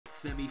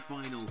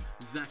semi-final,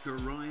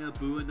 ZAKARIA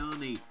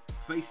BOUANANI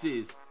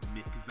faces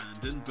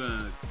MICK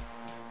BERG,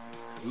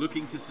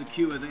 looking to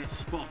secure their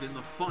spot in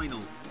the final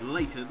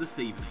later this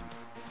evening.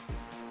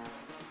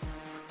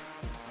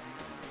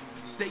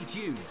 Stay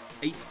tuned,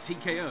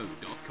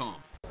 8TKO.com.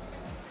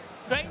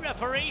 Great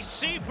referee,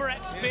 super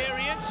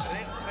experienced.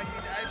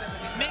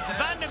 MICK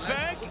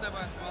BERG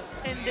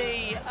in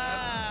the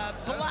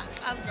black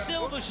and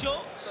silver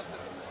shorts.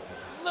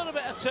 A little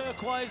bit of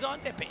turquoise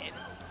on, dip it in.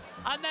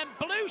 And then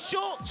blue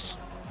shorts,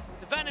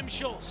 the Venom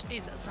shorts,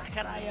 is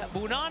ZAKARIA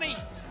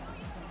BOUANANI.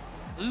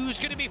 Who's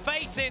going to be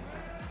facing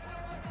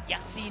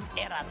Yassine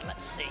Erad?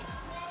 Let's see.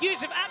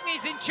 Yusuf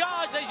Akni's in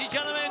charge, ladies and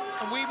gentlemen.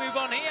 And we move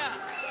on here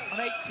on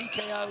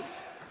 8TKO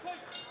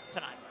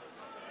tonight.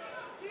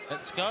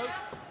 Let's go.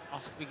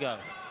 Off we go.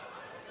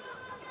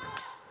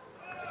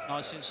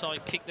 Nice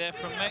inside kick there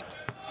from MICK.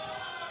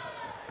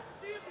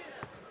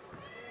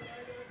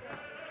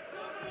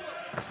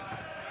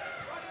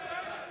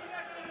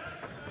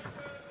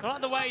 I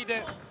like the way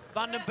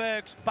that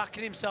Berg's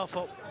backing himself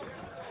up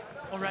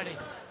already.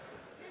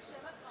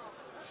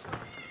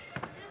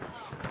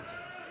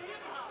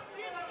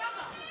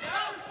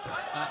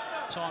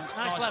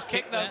 Nice left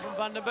kick though from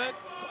Berg. Got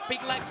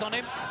big legs on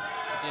him.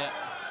 Yeah.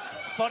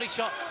 Body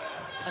shot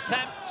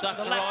attempt.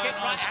 The left kick,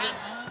 right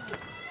hand.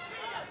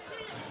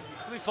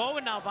 Coming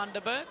forward now,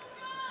 Berg.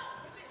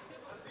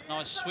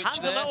 Nice switch Hands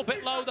there. a little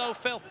bit low though,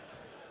 Phil.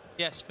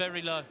 Yes,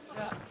 very low.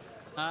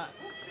 Yeah.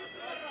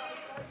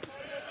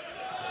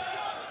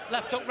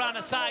 Left hook round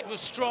the side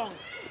was strong.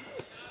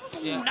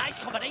 Ooh, nice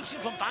combination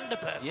from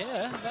Berg.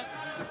 Yeah,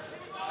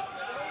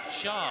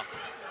 sharp,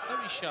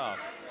 very sharp.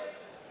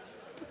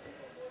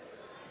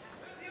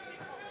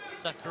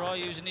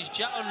 ZAKARIA using his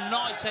jab. Oh,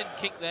 nice head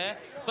kick there,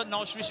 but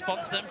nice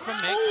response then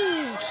from MICK.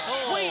 Ooh,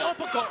 sweet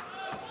uppercut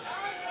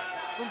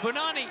from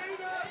BOUANANI.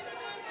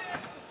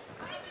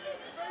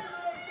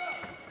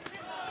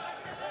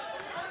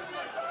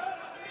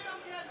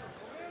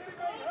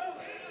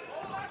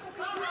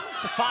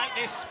 It's a fight,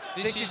 this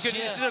is good.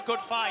 This is a good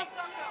fight.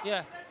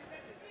 Yeah.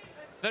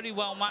 Very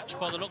well matched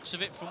by the looks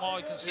of it from what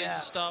I can see to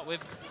start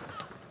with.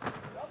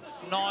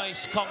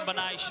 Nice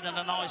combination and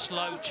a nice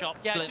low chop.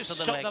 Yeah,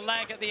 just shot the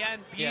leg at the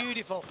end.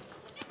 Beautiful.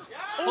 Yeah.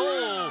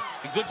 Oh,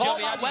 good job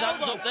he had his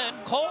hands up then.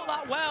 Caught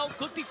that well.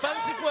 Good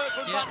defensive work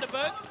from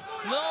Berg.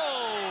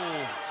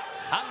 No!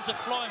 Hands are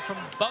flying from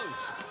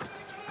both.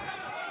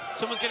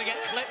 Someone's going to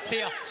get clipped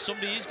here.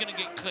 Somebody is going to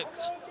get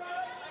clipped.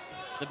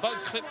 They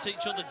both clipped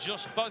each other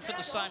both at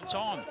the same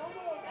time.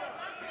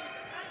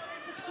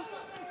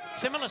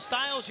 Similar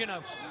styles, you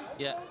know.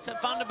 Yeah.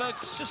 Except Berg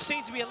just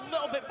seems to be a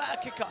little bit better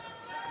kicker.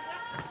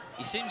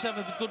 He seems to have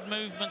a good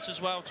movement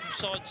as well, from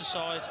side to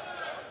side.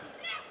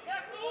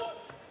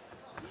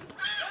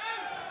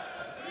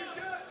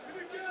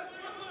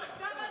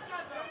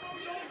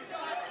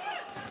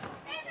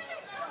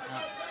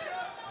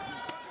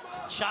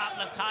 Sharp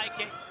left high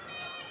kick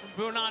from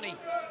BOUANANI.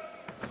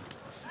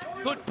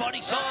 Good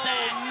body shot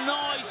there.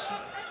 Nice.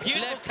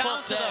 Beautiful left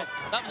counter there.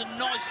 though. That was a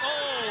nice,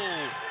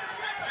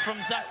 from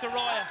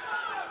ZAKARIA.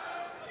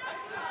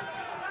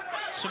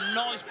 Some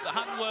nice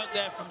handwork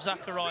there from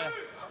ZAKARIA.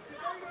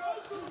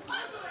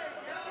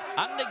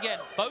 And again,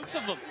 both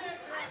of them.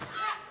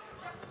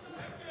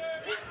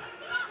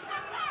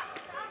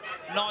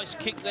 Nice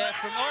kick there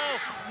from,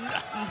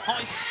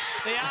 nice.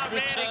 They are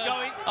return.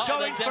 really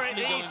going for it,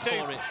 these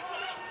two. For it.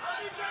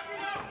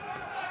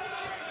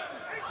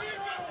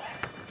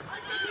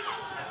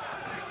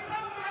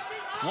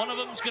 One of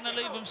them's going to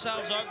leave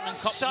themselves open and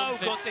cop something.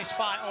 So good, this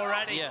fight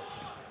already. Yeah.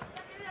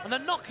 And they're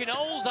knocking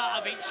holes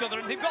out of each other,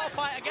 and they've got to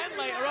fight again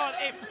later on,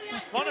 if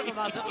one of them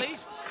has at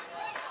least.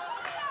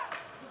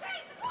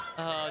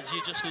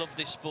 You just love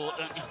this sport,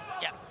 don't you?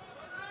 Yeah.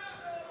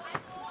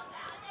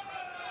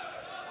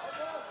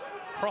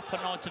 Proper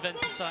night of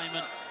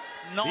entertainment.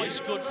 Nice,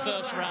 good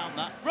first round,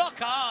 that. Rock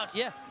hard.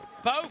 Yeah.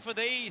 Both of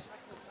these.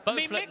 Both I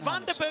mean, MICK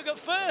Berg at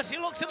first, he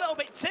looked a little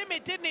bit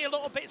timid, didn't he? A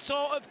little bit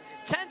sort of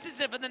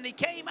tentative, and then he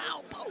came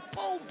out, boom,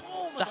 boom,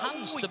 boom. The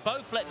hands, they're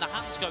both letting the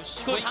hands go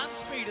sweet. Good hand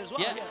speed as well.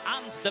 Yeah,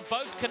 and they're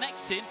both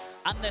connecting,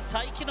 and they're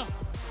taking them.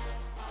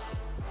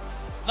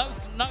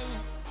 No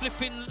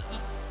flipping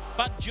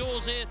bad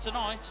jaws here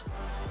tonight.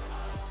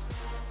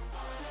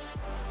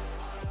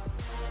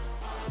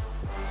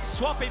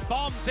 Swapping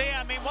bombs here.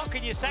 I mean, what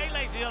can you say,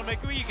 ladies and gentlemen?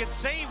 You can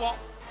see what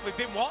we've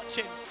been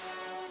watching.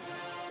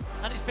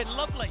 And it's been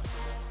lovely.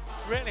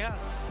 It really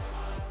has.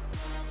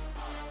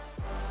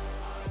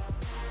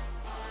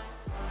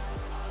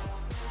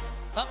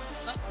 But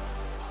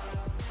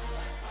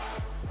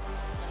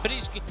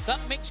that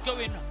MICK's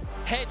going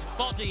head,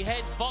 body,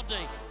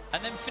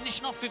 and then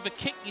finishing off with a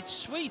kick. It's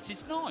sweet,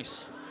 it's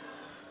nice.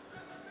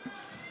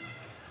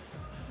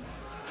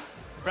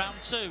 Round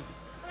two.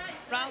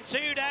 Round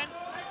two then.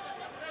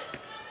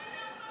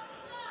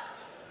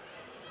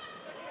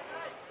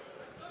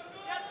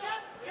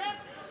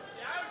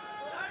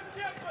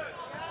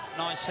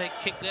 Nice head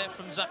kick there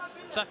from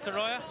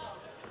ZAKARIA.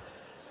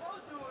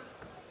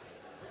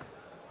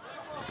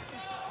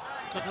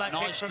 Good leg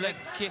nice kick leg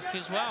kick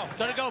as well.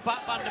 Got to go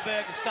back, Van den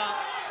Berg, and start.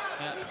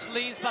 Yeah. Just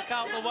leans back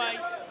out of the way.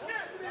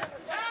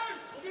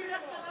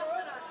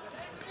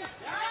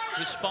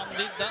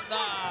 Responded.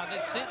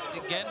 That's it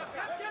again.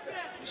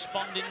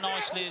 Responding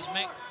nicely as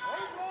Mick.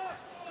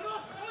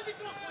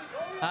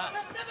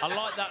 I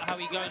like that, how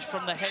he goes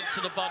from the head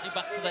to the body,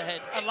 back to the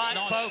head. I like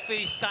nice. both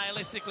these,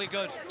 stylistically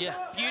good. Yeah.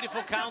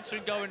 Beautiful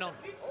countering going on.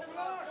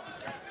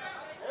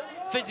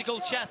 Physical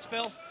chest,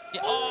 Phil.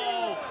 Yeah.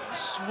 Oh,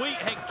 sweet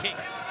head kick.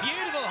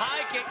 Beautiful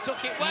high kick,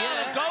 took it well,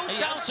 and goes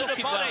down to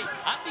the body. Well.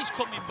 And he's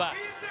coming back.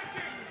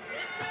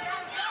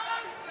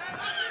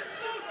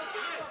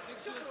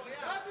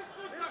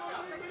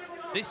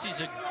 This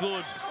is a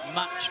good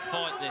match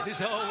fight, this.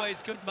 There's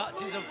always good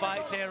matches and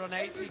fights here on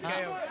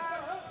ATKO.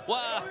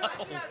 Wow.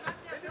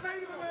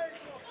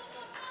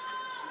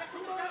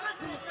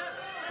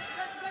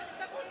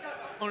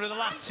 Under the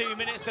last 2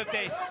 minutes of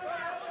this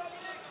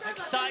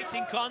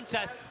exciting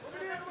contest.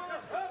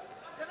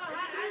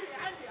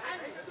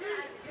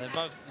 They're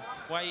both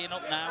weighing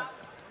up now,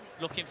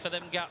 looking for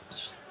them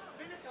gaps.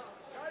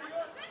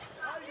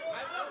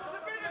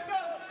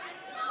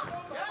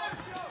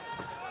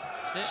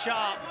 That's it.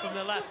 Sharp from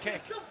the left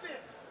kick.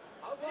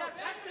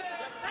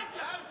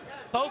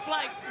 Both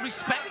like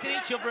respecting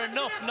each other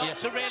enough not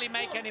to really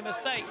make any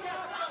mistakes.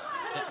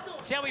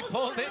 Yeah. See how he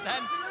pulled it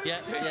then? Yeah,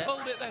 See how he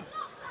pulled it then?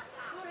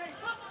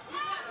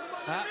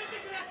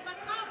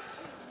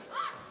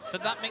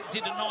 But that Mick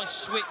did a nice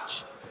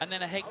switch and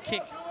then a head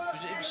kick.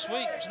 It was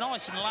sweet, it was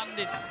nice and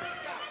landed.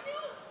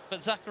 But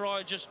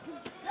Zakaria just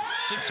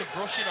seemed to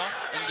brush it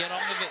off and get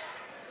on with it.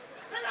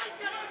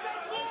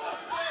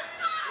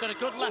 Got a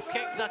good left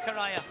kick,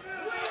 Zakaria.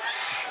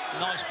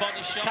 Nice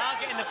body shot.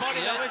 Targeting the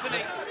body though, isn't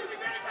he?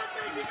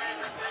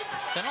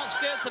 They're not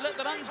scared to let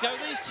their hands go,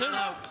 these two.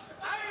 No.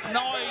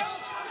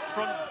 Nice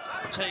front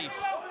teeth.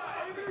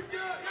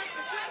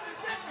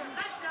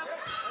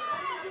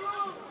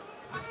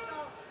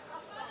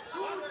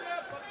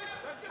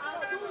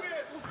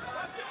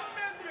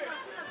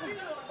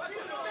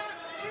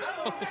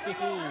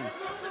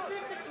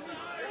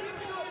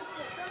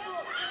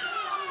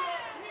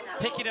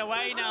 Picking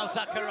away now,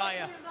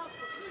 Zakaria.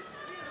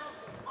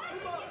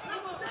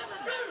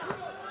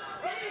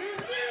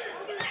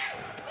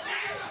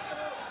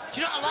 Do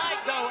you know what I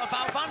like, though,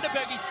 about Van den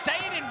Berg? He's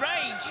staying in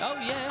range. Oh,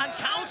 yeah. And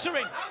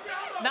countering.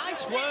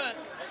 Nice work.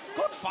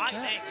 Good fight,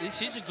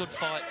 This is a good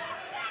fight.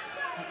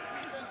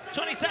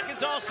 20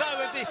 seconds or so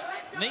of this.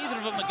 Neither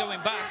of them are going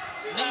back.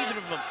 Neither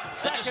of them. They're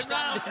just Second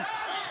standing.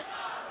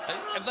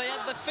 Have they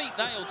had their feet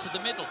nailed to the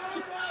middle?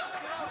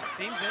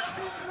 Seems it.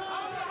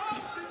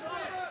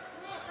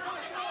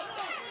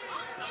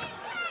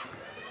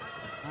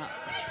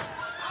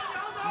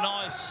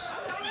 Nice.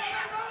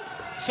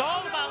 It's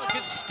all about the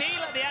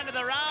steal at the end of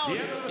the round.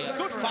 It's a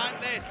good fight,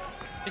 this.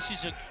 This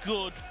is a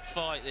good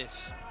fight,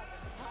 this.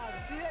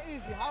 Zie je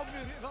easy, hou me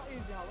wel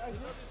easy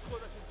houden. Dat is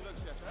goed als je druk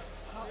zet, hè?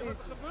 Wat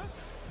er gebeurt?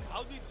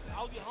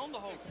 Hou die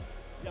handen hoog.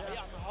 Ja,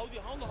 maar hou die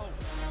handen hoog.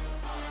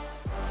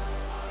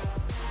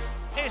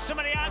 Here's some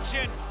of the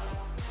action.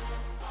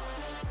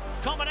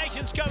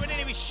 Combinations going in.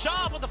 He was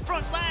sharp with the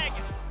front leg.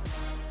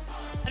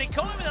 And he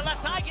caught him with the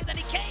left high kick. Then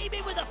he came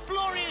in with a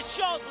flurry of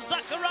shots.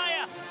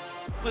 Zakaria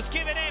was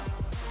giving him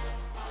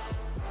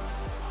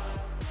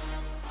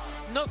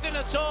nothing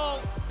at all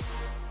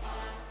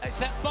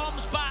except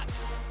bombs back.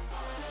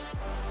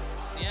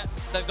 Yeah,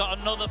 they've got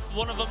another,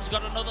 one of them's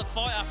got another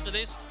fight after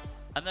this,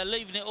 and they're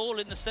leaving it all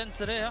in the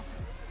centre here.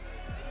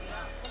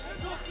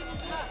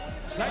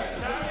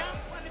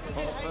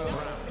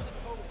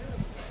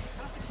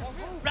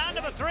 Round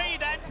number 3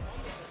 then.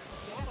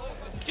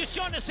 Just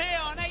joined us here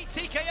on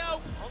ATKO.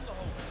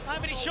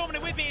 I'm Vinny Shulman,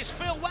 and with me is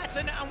Phil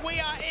Wetton, and we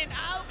are in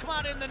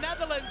Alkmaar in the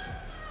Netherlands.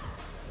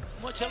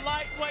 Much a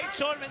lightweight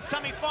tournament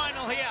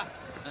semi-final here.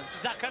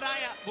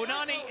 Zakaria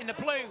BOUANANI in the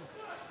blue,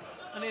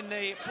 and in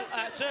the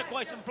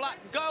turquoise and black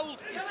and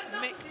gold is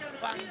Mick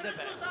Van den Berg.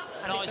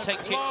 And Nice it's a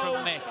head kick from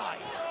close Mick.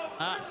 fight.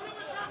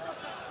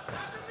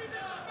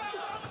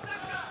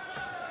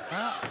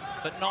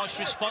 But nice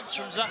response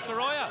from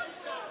Zakaria.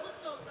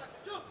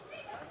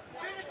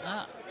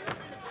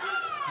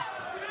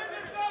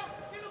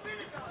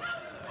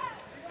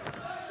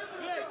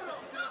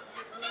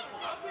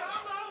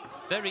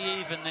 Very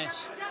even,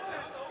 this.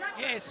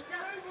 Yes.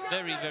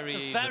 Very, very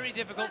It's a even. very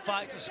difficult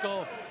fight to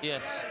score.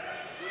 Yes.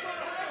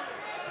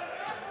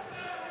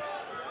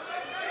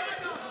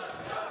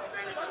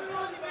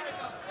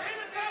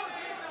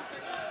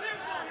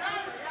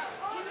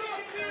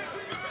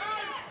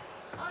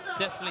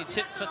 Definitely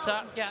tit for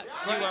tat. Yeah.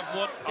 You have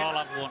one, I'll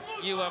have one.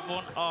 You have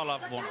one, I'll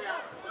have one.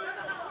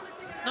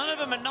 None of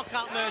them are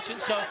knockout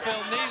merchants, so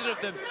Phil, neither of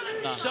them.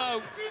 No.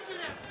 So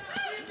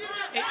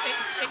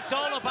it's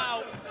all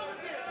about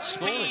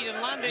speed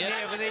and landing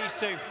here for these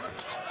two.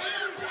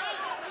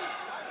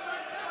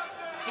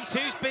 It's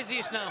who's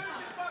busiest now.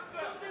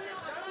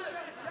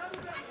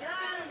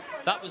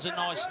 That was a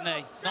nice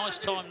knee. Nice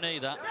time knee,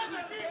 that.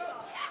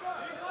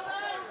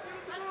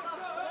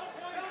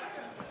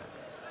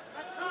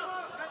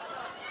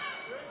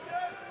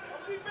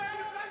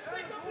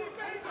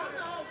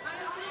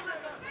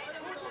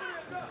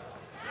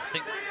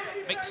 think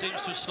Mick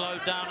seems to have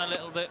slowed down a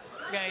little bit.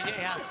 Yeah, he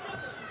has.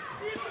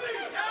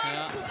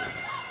 Yeah.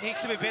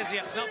 Needs to be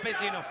busier. He's not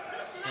busy enough.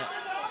 Yeah.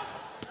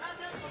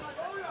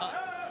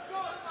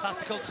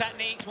 Classical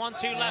techniques.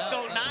 1-2 left.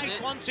 Oh, nice.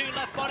 1-2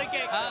 left body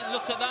kick.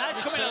 Look at that.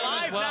 That's coming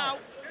alive as well. now.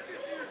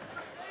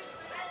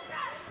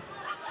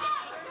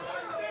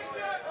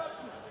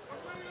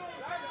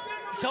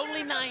 He's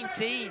only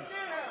 19.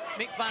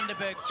 Mick van den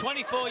Berg,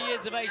 24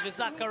 years of age for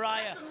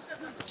Zakaria.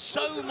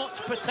 So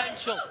much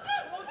potential.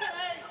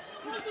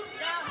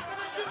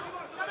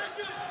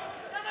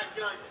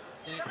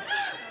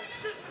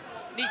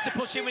 Needs to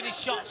push in with his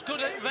shots.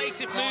 Good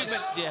evasive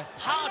movement. Yeah.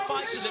 Hard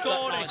fight to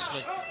score this.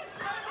 Nicely.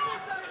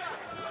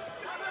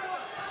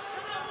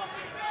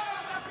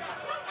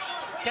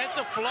 Gets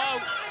a flow.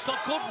 It's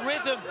got good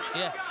rhythm.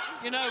 Yeah.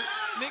 You know,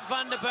 Mick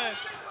van den Berg.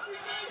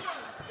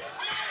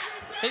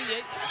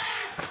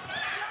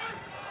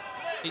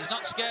 He's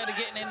not scared of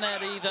getting in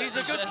there either. He's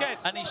a good kid.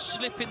 And he's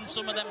slipping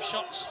some of them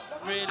shots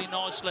really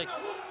nicely.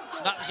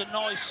 That was a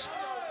nice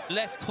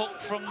left hook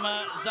from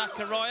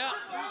Zakaria.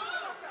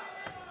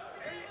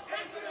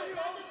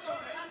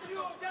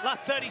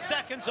 Last 30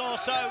 seconds or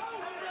so.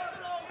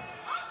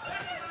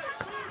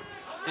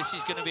 This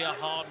is going to be a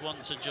hard one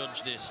to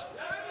judge this.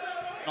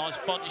 Nice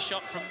body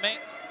shot from Mick.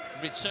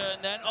 Return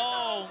then.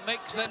 Oh,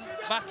 Mick's then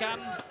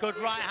backhand. Good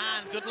right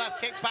hand, good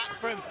left kick back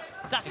from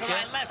Zakaria.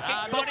 Again. Left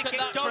kick, body look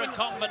kick at that going. for a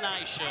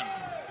combination.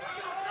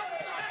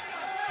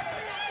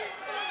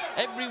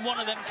 Every one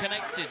of them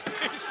connected.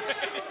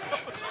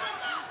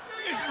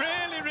 It's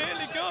really,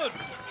 really good.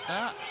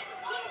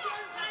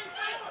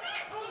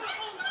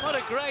 What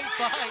a great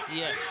fight.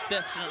 Yes,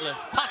 definitely.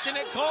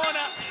 Passionate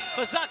corner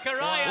for Zakaria.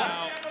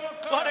 Wow.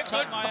 What a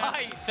good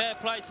fight. Fair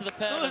play to the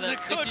pair of them.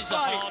 This is a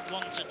hard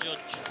one to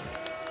judge.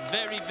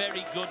 Very,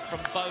 very good from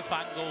both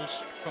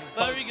angles, from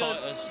both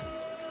fighters.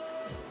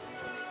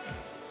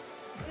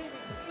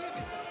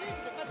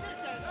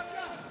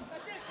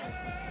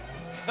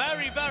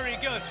 Very, very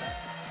good.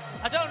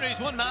 I don't know who's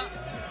won that.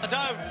 I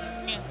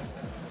don't. Yeah.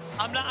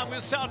 I'm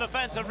going to sit on the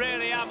fence. I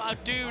really am. I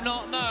do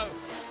not know.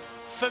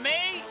 For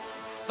me,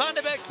 van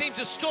den Berg seemed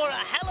to score a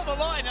hell of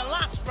a lot in the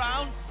last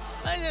round.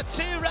 In the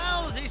 2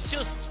 rounds, it's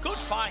just good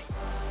fight.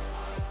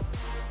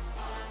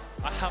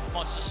 I have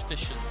my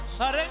suspicions.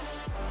 Pardon?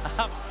 I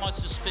have my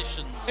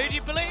suspicions. Who do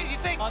you believe? You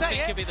think? I Say think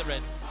it. it'll be the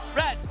red.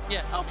 Red?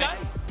 Yeah. Okay.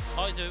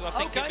 I do. I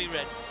think it'll be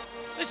red.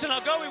 Listen,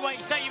 I'll go with what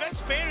you say. You've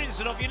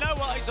experienced enough. You know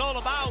what it's all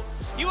about.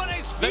 You want to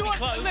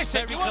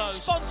listen, you want to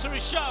sponsor a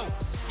show.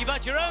 You've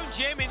had your own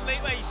gym in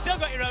Leeds. Well, you still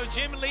got your own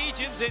gym,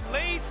 Legions in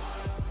Leeds.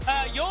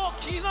 York,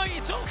 you know what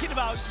you're talking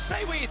about.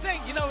 Say what you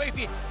think. You know, if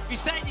you're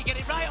saying you get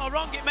it right or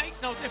wrong, it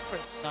makes no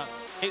difference. No,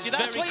 it's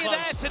that's what you're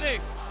there to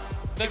do.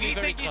 If you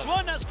think he's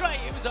won, that's great.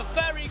 It was a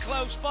very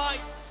close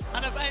fight,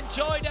 and I've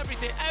enjoyed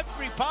everything,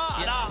 every part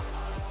of that.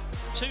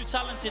 2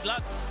 talented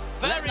lads.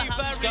 Very,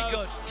 very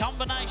good.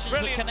 Combinations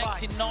Brilliant were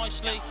connecting fight.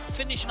 nicely,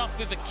 finishing off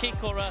with a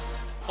kick or a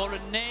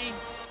knee.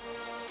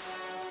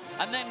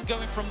 And then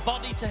going from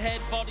body to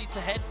head,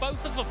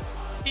 both of them.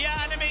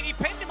 Yeah, and I mean, he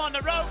pinned him on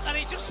the rope, and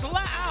he just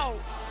let out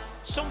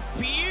some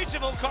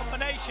beautiful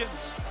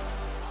combinations.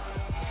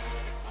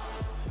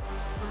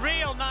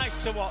 Real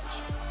nice to watch.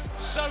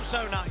 So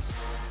nice.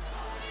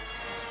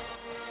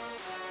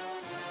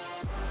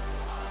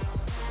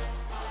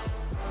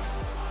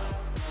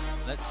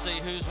 Let's see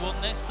who's won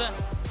this then.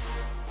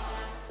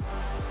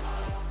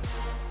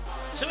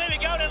 So here we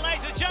go then,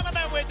 ladies and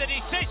gentlemen, with the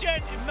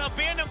decision,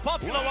 being an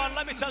unpopular one,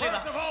 let me tell you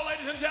that. First of all,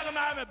 ladies and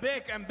gentlemen, a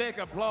big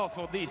applause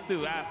for these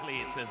 2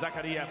 athletes,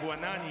 ZAKARIA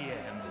BOUANANI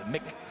and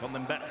Mick van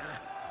den Berg.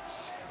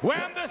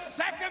 When the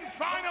second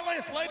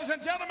finalist, ladies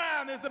and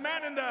gentlemen, is the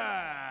man in the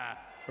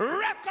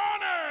red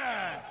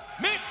corner,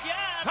 Mick.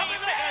 Yeah, I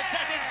mean, look, I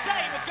didn't say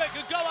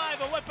he could go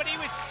either way, but he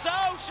was so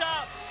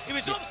sharp. He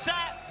was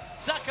upset,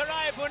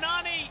 ZAKARIA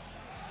BOUANANI,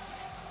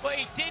 but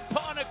he did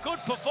put on a good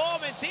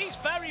performance. He's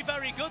very,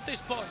 very good this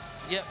point.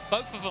 Yeah,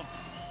 both of them.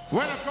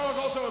 When, of course,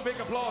 also a big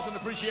applause and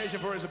appreciation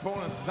for his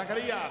opponent,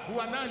 ZAKARIA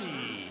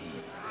BOUANANI.